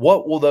 So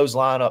what will those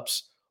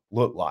lineups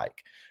look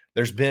like?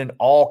 There's been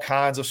all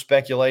kinds of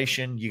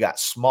speculation. You got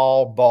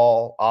small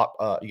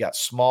you got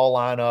small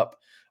lineup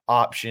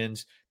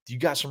options. You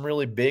got some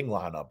really big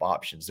lineup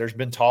options. There's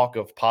been talk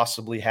of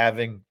possibly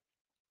having,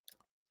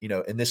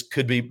 and this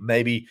could be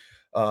maybe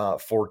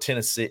for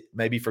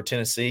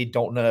Tennessee,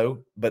 don't know,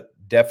 but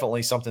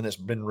definitely something that's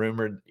been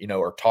rumored,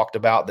 or talked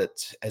about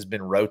that has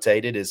been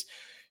rotated is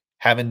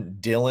having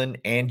Dylan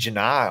and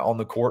Janai on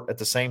the court at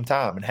the same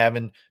time and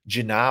having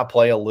Janai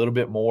play a little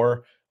bit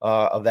more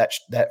of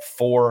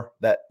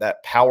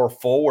that power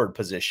forward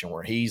position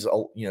where he's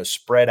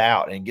spread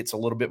out and gets a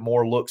little bit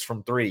more looks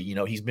from three.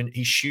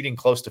 He's shooting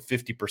close to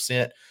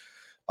 50%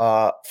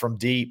 from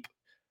deep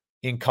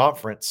in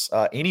conference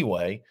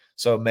anyway.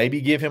 So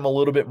maybe give him a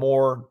little bit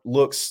more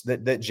looks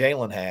that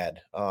Jalen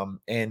had,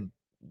 and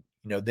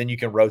then you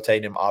can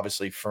rotate him.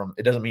 Obviously,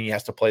 it doesn't mean he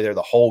has to play there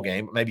the whole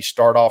game, but maybe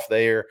start off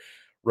there,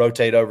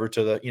 rotate over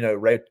to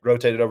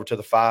rotate it over to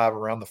the 5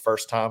 around the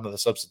first time of the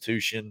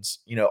substitutions.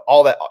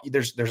 All that.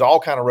 There's all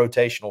kind of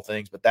rotational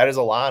things, but that is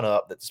a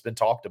lineup that's been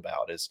talked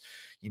about. Is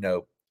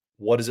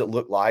what does it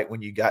look like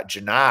when you got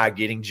Janai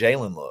getting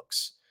Jalen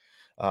looks?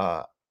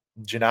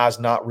 Janai's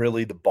not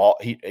really the ball.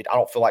 I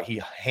don't feel like he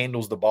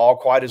handles the ball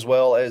quite as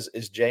well as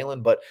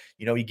Jalen, but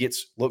he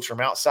gets looks from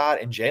outside,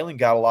 and Jalen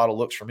got a lot of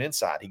looks from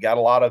inside. He got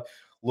a lot of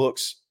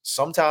looks.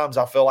 Sometimes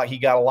I feel like he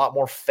got a lot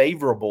more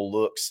favorable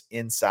looks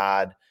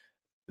inside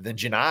than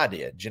Janai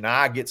did.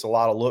 Janai gets a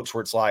lot of looks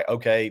where it's like,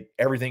 okay,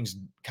 everything's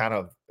kind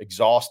of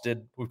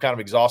exhausted. We've kind of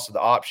exhausted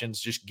the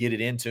options. Just get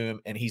it into him,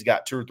 and he's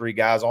got 2 or 3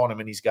 guys on him,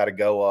 and he's got to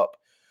go up.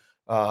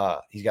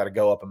 He's got to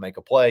go up and make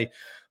a play.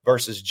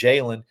 Versus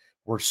Jalen,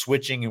 we're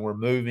switching and we're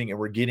moving and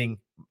we're getting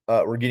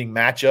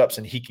matchups,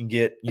 and he can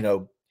get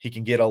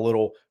a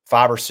little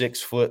 5 or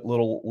 6 foot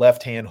little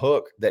left hand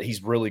hook that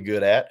he's really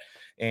good at,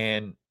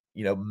 and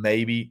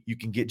maybe you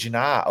can get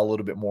Janai a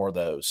little bit more of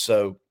those.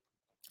 So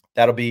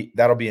that would be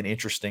an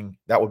interesting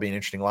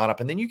lineup,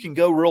 and then you can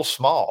go real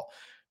small.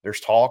 There's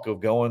talk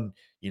of going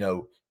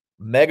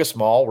mega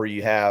small where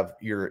you have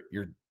your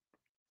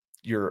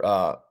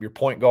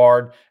point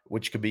guard,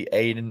 which could be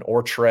Aiden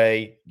or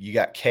Trey. You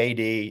got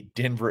KD,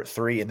 Denver at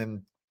 3, and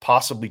then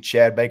possibly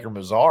Chad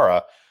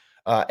Baker-Mazara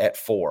at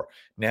 4.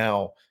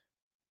 Now,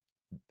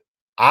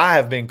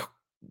 I've been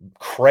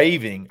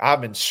screaming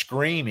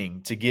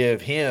to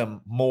give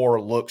him more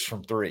looks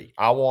from 3.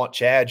 I want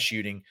Chad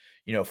shooting,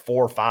 4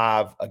 or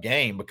 5 a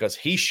game because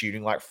he's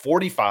shooting like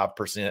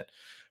 45%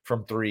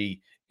 from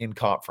 3 in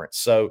conference.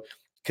 So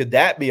could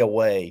that be a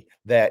way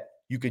that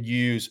you could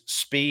use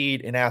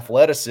speed and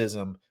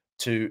athleticism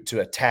to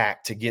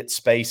attack, to get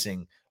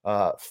spacing,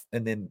 and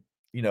then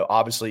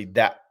obviously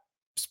that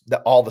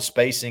all the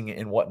spacing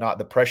and whatnot,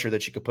 the pressure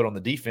that you could put on the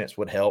defense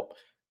would help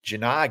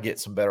Janai get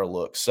some better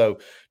looks. So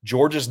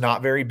Georgia's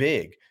not very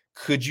big.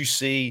 Could you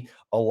see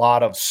a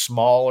lot of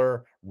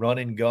smaller run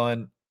and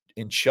gun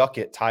and chuck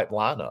it type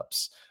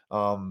lineups?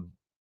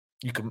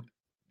 You can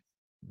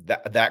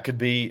that could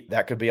be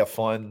a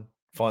fun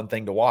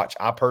thing to watch.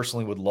 I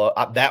personally would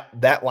love that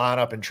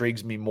lineup.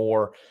 Intrigues me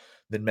more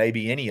than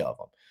maybe any of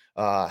them.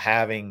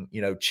 Having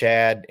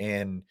Chad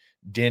and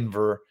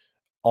Denver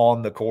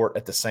on the court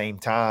at the same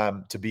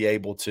time to be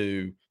able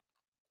to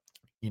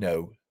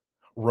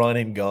run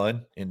and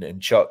gun and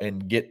chuck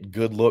and get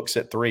good looks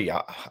at 3.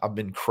 I've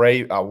been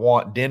I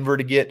want Denver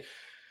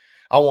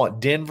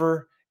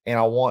and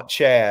I want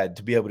Chad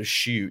to be able to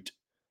shoot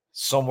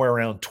somewhere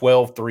around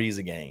 12 threes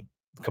a game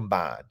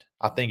combined.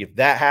 I think if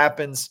that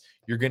happens,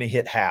 you're going to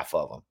hit half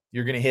of them.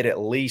 You're going to hit at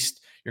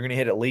least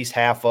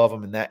half of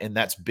them, and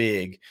that's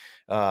big.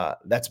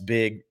 That's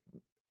big.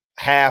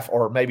 Half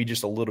or maybe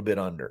just a little bit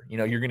under.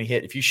 You're going to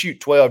hit, if you shoot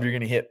 12, you're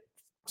going to hit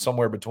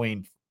somewhere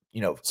between,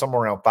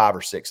 somewhere around 5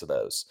 or 6 of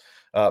those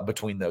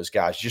between those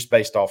guys, just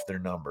based off their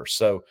numbers.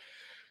 So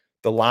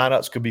the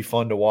lineups could be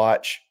fun to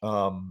watch.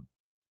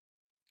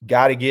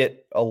 Got to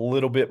get a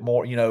little bit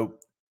more,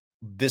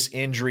 this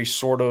injury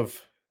sort of,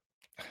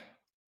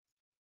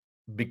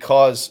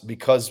 because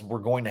we're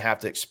going to have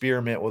to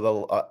experiment with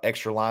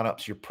extra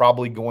lineups, you're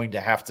probably going to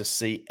have to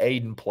see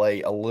Aiden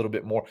play a little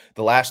bit more.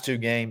 The last 2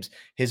 games,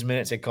 his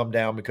minutes had come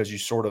down because you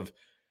sort of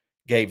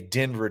gave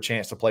Denver a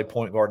chance to play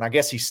point guard. And I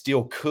guess he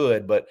still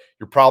could, but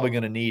you're probably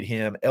going to need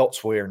him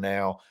elsewhere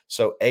now.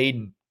 So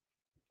Aiden,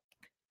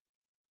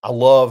 I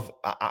love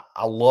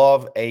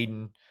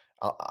Aiden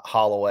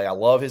Holloway. I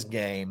love his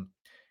game.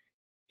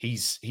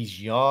 He's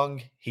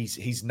young.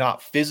 He's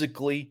not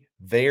physically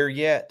there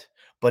yet,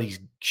 but he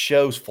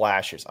shows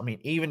flashes. I mean,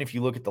 even if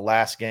you look at the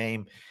last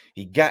game,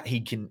 he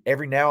can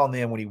every now and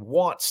then when he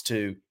wants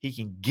to, he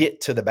can get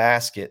to the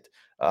basket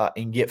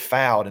and get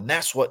fouled. And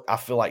that's what I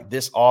feel like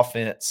this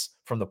offense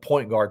from the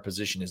point guard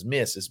position is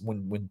missed, is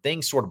when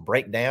things sort of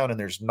break down and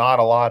there's not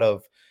a lot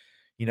of,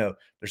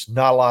 there's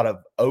not a lot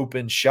of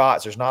open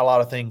shots. There's not a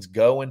lot of things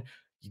going.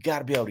 You got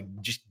to be able to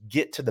just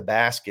get to the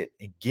basket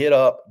and get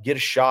up, get a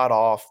shot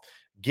off,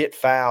 get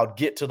fouled,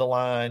 get to the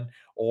line,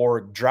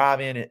 or drive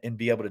in and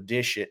be able to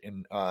dish it.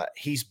 And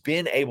he's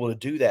been able to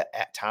do that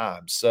at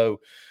times. So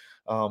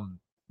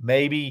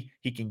maybe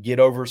he can get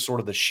over sort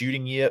of the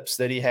shooting yips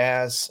that he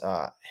has.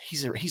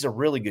 He's a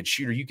really good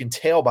shooter. You can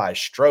tell by his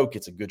stroke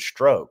it's a good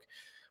stroke.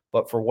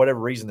 But for whatever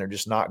reason, they're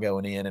just not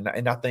going in.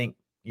 And I think,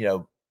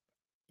 you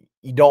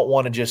don't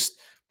want to just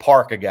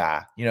park a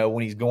guy,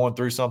 when he's going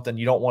through something.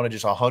 You don't want to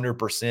just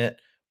 100%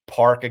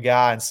 park a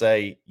guy and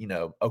say,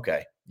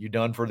 okay, you're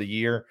done for the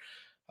year.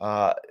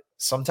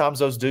 Sometimes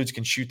those dudes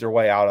can shoot their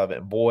way out of it.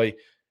 And boy,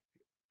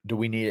 do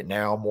we need it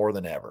now more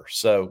than ever.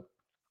 So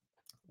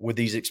with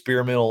these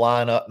experimental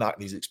lineup, not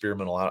these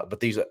experimental lineup, but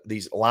these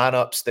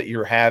lineups that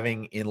you're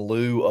having in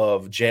lieu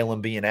of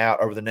Jalen being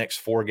out over the next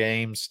 4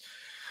 games,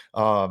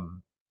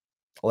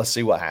 let's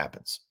see what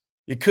happens.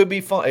 It could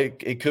be fun.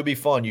 It could be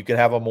fun. You could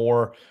have a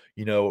more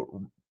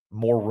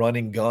run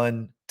and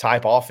gun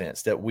type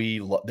offense that we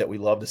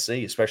love to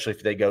see, especially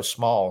if they go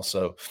small.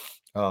 So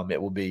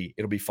it'll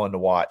be fun to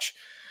watch.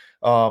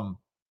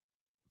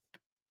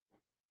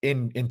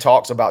 In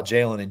talks about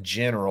Jalen in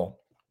general,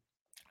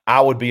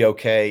 I would be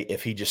okay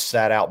if he just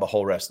sat out the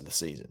whole rest of the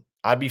season.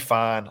 I'd be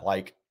fine.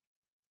 Like,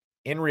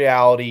 in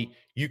reality,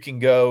 you can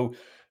go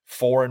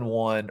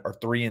 4-1 or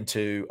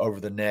 3-2 over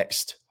the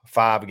next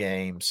 5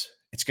 games.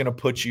 It's going to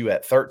put you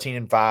at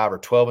 13-5 or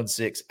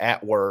 12-6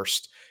 at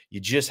worst. You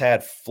just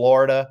had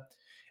Florida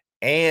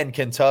and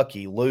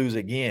Kentucky lose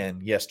again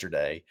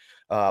yesterday,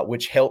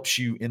 which helps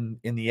you in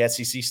the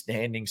SEC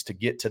standings to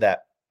get to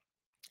that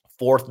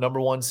 4th number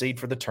 1 seed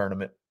for the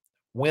tournament.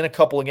 Win a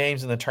couple of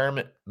games in the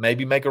tournament,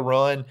 maybe make a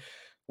run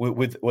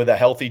with a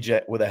healthy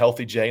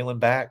Jalen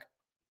back.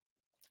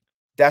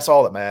 That's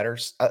all that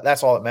matters.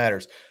 That's all that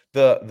matters.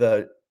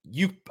 I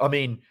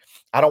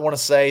don't want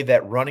to say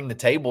that running the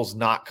table is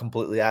not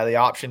completely out of the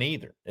option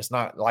either. It's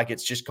not like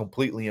it's just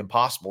completely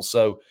impossible.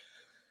 So,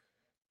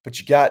 but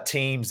you got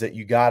teams that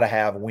you got to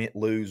have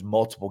lose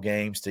multiple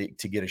games to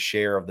get a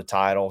share of the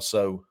title.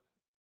 So,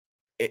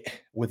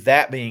 with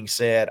that being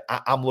said,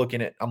 I'm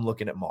looking at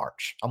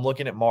March. I'm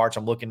looking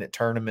at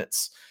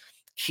tournaments.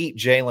 Keep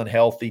Jalen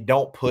healthy.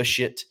 Don't push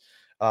it.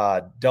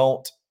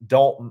 Don't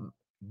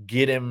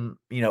get him,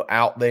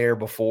 out there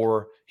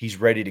before he's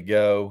ready to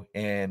go.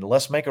 And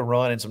let's make a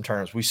run in some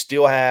tournaments. We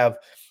still have,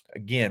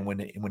 again,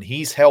 when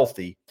he's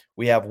healthy,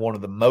 we have one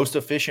of the most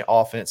efficient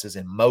offenses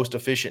and most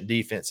efficient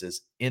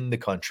defenses in the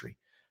country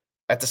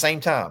at the same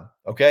time.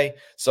 Okay.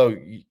 So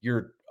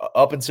you're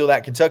up until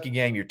that Kentucky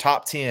game, you're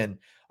top 10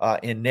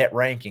 in net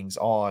rankings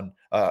on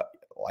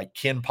like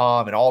Ken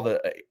Palm and all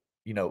the,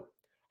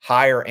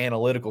 higher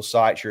analytical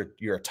sites.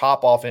 You're a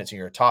top offense and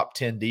you're a top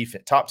 10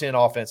 defense, top 10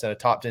 offense and a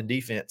top 10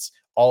 defense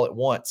all at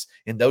once.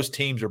 And those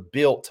teams are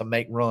built to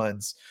make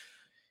runs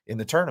in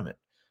the tournament.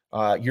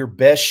 Your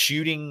best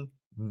shooting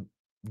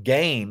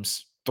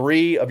games,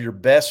 3 of your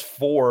best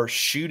 4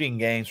 shooting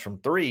games from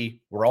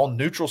 3 were all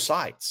neutral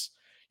sites.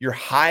 Your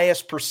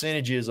highest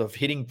percentages of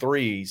hitting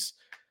threes,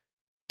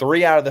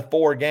 3 out of the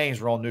 4 games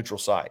were on neutral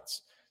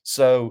sites.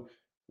 So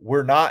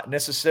we're not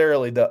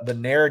necessarily the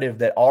narrative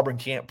that Auburn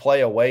can't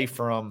play away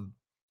from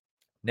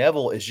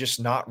Neville is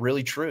just not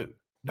really true.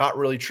 Not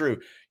really true.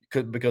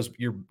 Because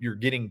you're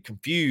getting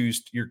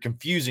confused. You're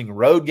confusing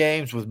road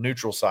games with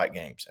neutral site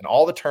games. And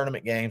all the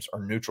tournament games are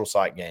neutral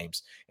site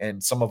games.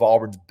 And some of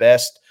Auburn's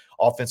best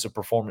offensive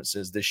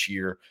performances this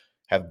year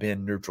have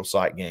been neutral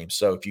site games.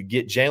 So if you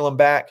get Jalen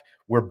back,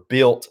 we're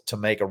built to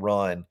make a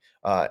run.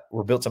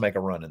 We're built to make a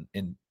run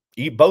in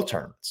both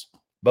tournaments.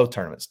 Both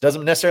tournaments.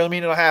 Doesn't necessarily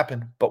mean it'll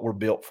happen, but we're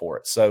built for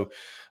it. So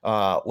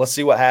let's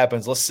see what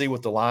happens. Let's see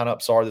what the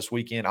lineups are this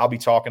weekend. I'll be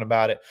talking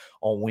about it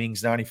on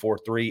Wings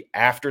 94.3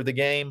 after the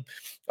game.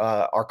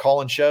 Our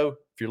call-in show,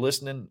 if you're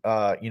listening,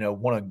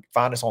 want to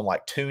find us on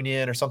like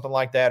TuneIn or something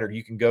like that, or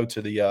you can go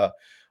to the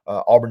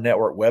Auburn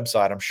Network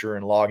website, I'm sure,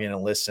 and log in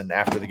and listen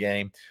after the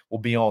game.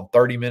 We'll be on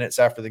 30 minutes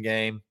after the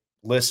game.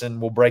 Listen,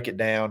 we'll break it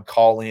down,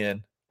 call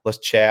in, let's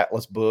chat,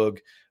 let's boog.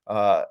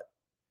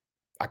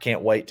 I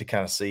can't wait to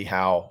kind of see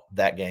how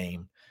that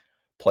game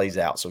plays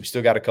out. So we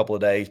still got a couple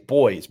of days.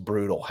 Boy, it's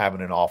brutal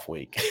having an off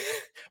week.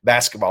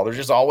 Basketball, there's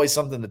just always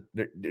something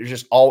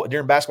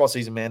during basketball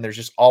season, man, there's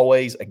just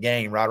always a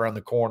game right around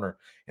the corner.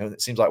 And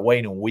it seems like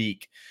waiting a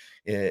week,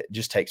 it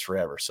just takes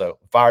forever. So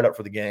fired up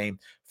for the game,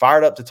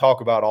 fired up to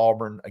talk about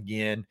Auburn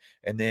again.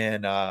 And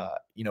then,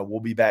 we'll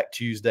be back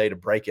Tuesday to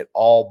break it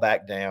all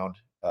back down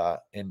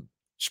and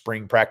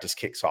spring practice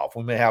kicks off.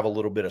 We may have a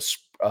little bit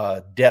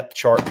of depth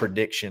chart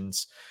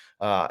predictions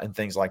and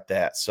things like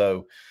that.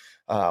 So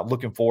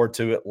looking forward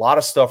to it. A lot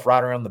of stuff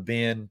right around the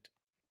bend.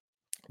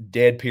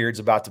 Dead period's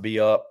about to be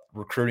up.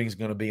 Recruiting is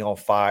going to be on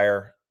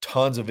fire.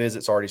 Tons of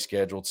visits already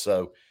scheduled.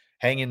 So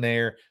hang in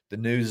there. The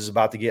news is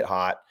about to get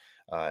hot,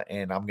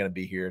 and I'm going to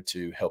be here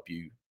to help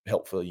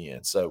fill you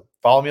in. So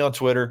follow me on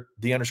Twitter,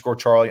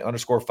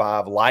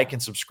 _Charlie_5. Like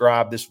and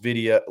subscribe this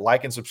video.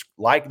 Like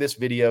this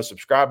video.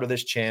 Subscribe to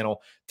this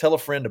channel. Tell a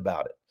friend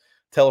about it.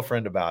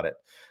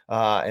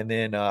 And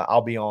then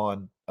I'll be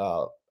on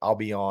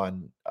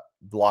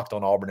Locked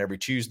on Auburn every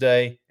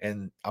Tuesday,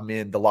 and I'm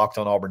in the Locked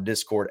on Auburn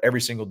Discord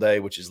every single day,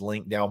 which is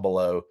linked down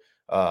below,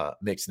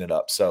 mixing it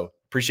up. So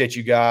appreciate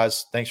you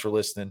guys. Thanks for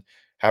listening.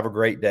 Have a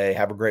great day.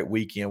 Have a great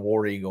weekend,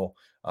 War Eagle,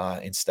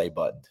 and stay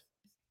buttoned.